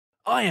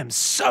I am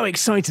so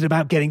excited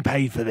about getting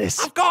paid for this.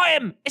 I've got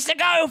him! It's the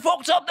guy who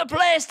fucked up the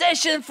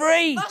PlayStation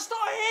 3! That's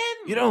not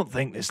him! You don't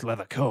think this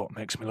leather coat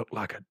makes me look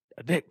like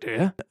a dick, do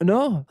you?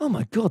 No. Oh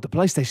my God, the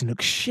PlayStation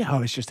looks shit.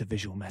 Oh, it's just a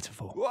visual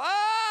metaphor.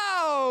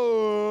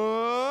 Whoa!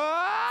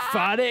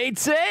 Funny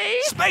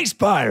tea! Space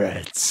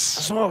pirates!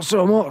 I smoked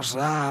so much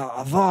that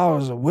I thought I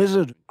was a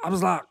wizard. I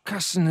was like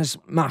casting this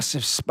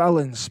massive spell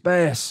in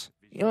space.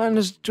 You lend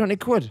us 20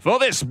 quid. For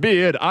this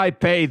beard, I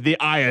paid the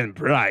iron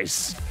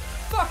price.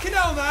 Fucking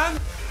hell, man!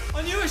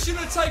 I knew I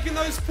shouldn't have taken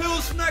those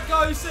pills from that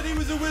guy who said he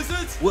was a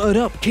wizard. Word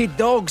up, kid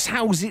dogs.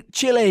 How's it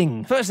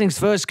chilling? First things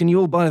first, can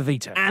you all buy a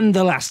Vita? And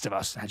The Last of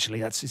Us.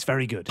 Actually, it's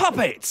very good.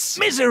 Puppets.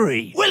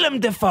 Misery.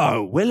 Willem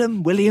Dafoe.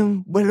 William.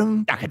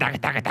 Daka, daka,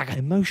 daka, daka.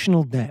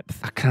 Emotional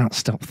depth. I can't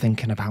stop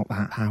thinking about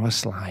that power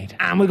slide.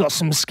 And we got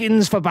some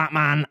skins for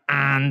Batman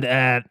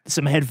and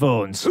some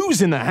headphones.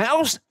 Who's in the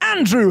house?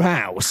 Andrew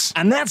House.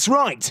 And that's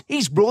right.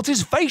 He's brought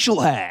his facial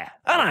hair.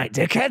 All right,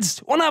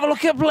 dickheads. Want to have a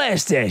look at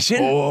PlayStation?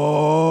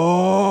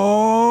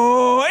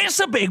 Oh, it's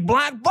a big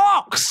black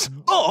box.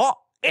 But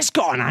it's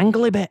got an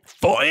angly bit.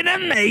 Fucking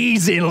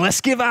amazing.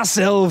 Let's give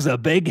ourselves a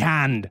big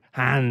hand.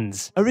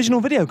 Hands. Original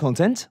video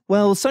content?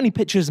 Well, Sony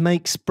Pictures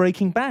makes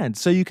Breaking Bad,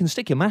 so you can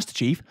stick your Master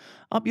Chief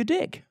up your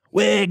dick.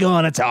 We're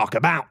gonna talk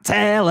about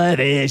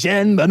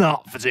television, but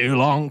not for too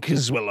long,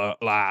 because we look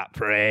like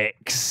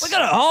pricks. We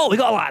got it all. We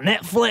got like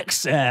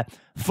Netflix,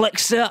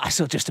 Flixer.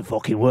 That's just a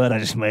fucking word I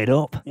just made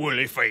up. Well,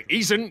 if it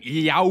isn't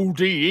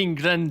Yaldi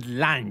England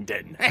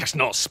London, that's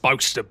not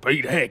supposed to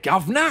be there,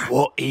 governor.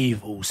 What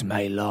evils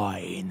may lie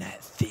in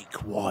that thick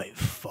white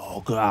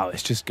fog? Oh,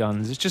 it's just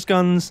guns. It's just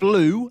guns.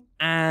 Blue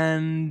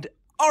and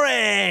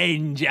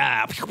orange.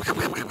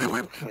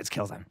 Let's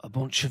kill them. A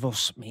bunch of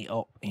us meet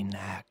up in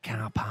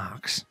car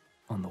parks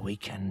on the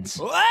weekends.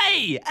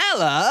 Hey,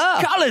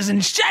 Ella! Colours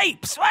and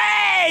shapes!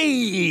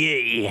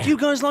 Hey! Do you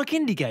guys like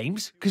indie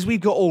games? Because we've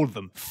got all of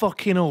them.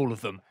 Fucking all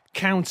of them.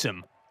 Count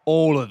them.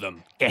 All of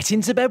them. Get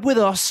into bed with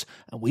us,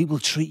 and we will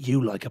treat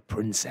you like a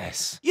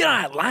princess. You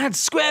know, lads,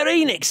 Square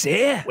Enix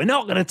here. We're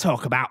not going to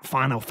talk about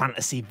Final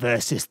Fantasy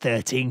Versus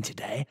 13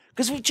 today,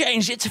 because we've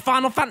changed it to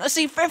Final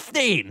Fantasy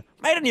 15.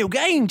 Made a new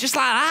game, just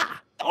like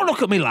that. Don't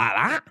look at me like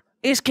that.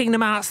 It's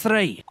Kingdom Hearts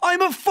 3.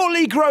 I'm a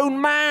fully grown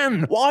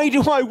man. Why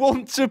do I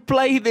want to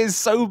play this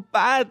so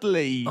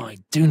badly? I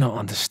do not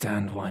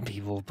understand why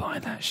people buy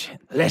that shit.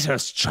 Let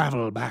us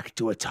travel back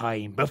to a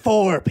time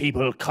before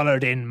people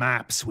coloured in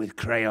maps with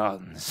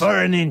crayons. For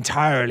an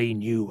entirely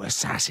new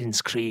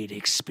Assassin's Creed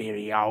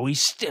experience. Are we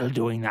still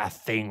doing that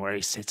thing where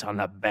he sits on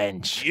the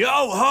bench? Yo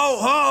ho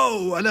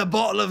ho! And a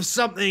bottle of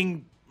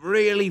something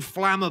really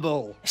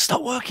flammable. It's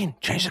not working.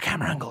 Change the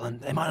camera angle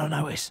and they might not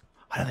notice.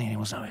 I don't think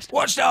anyone's noticed.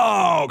 Watch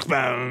Dogs!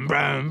 Boom,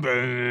 boom,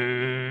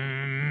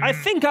 boom. I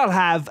think I'll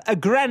have a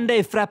grande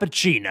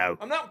frappuccino.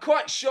 I'm not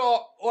quite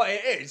sure what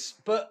it is,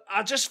 but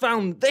I just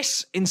found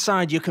this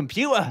inside your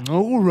computer.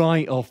 All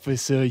right,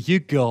 officer, you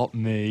got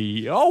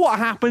me. Oh, what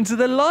happened to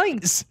the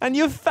lights? And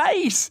your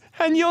face?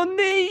 And your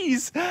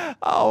knees?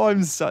 Oh,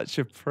 I'm such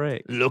a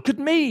prick. Look at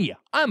me.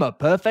 I'm a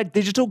perfect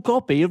digital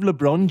copy of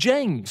LeBron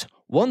James.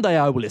 One day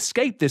I will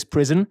escape this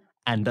prison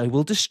and I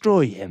will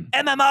destroy him.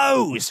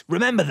 MMOs!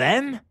 Remember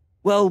them?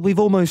 Well, we've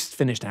almost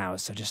finished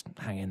ours, so just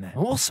hang in there.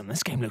 Awesome,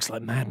 this game looks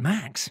like Mad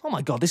Max. Oh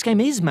my God, this game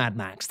is Mad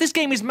Max. This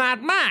game is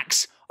Mad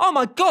Max. Oh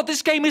my God,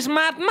 this game is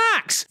Mad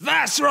Max.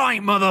 That's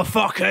right,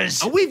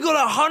 motherfuckers. And we've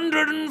got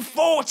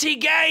 140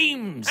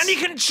 games. And you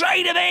can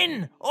trade them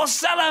in, or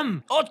sell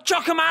them, or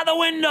chuck them out the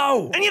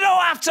window. And you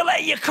don't have to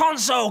let your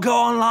console go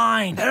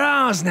online. They're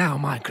ours now,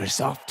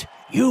 Microsoft.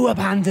 You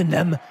abandoned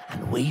them,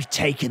 and we've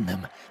taken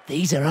them.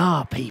 These are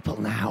our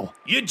people now.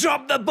 You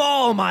dropped the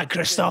ball,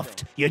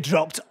 Microsoft. You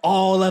dropped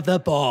all of the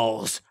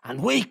balls.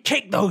 And we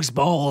kicked those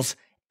balls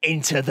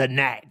into the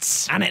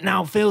nets. And it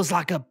now feels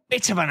like a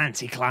bit of an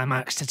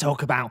anticlimax to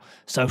talk about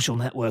social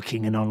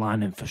networking and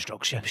online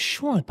infrastructure. I'm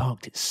sure I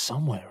parked it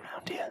somewhere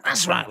around here.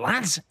 That's right,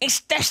 lads. It's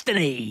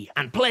Destiny.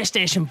 And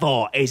PlayStation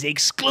 4 is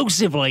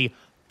exclusively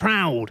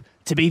proud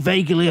to be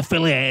vaguely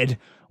affiliated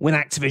with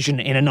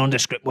Activision in a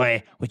nondescript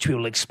way, which we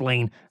will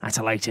explain at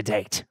a later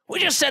date. We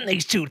just sent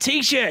these 2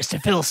 t-shirts to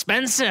Phil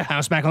Spencer.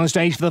 House back on the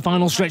stage for the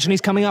final stretch, and he's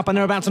coming up, and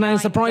they're about to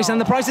announce the price, and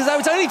the price is out.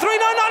 It's only $3.99,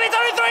 it's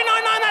only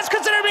 $3.99, that's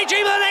considerably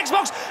cheaper than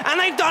Xbox, and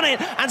they've done it,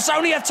 and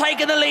Sony have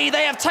taken the lead,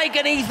 they have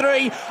taken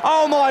E3.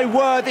 Oh my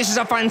word, this is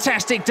a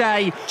fantastic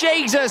day.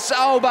 Jesus,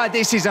 oh, but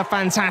this is a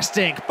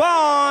fantastic.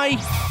 Bye!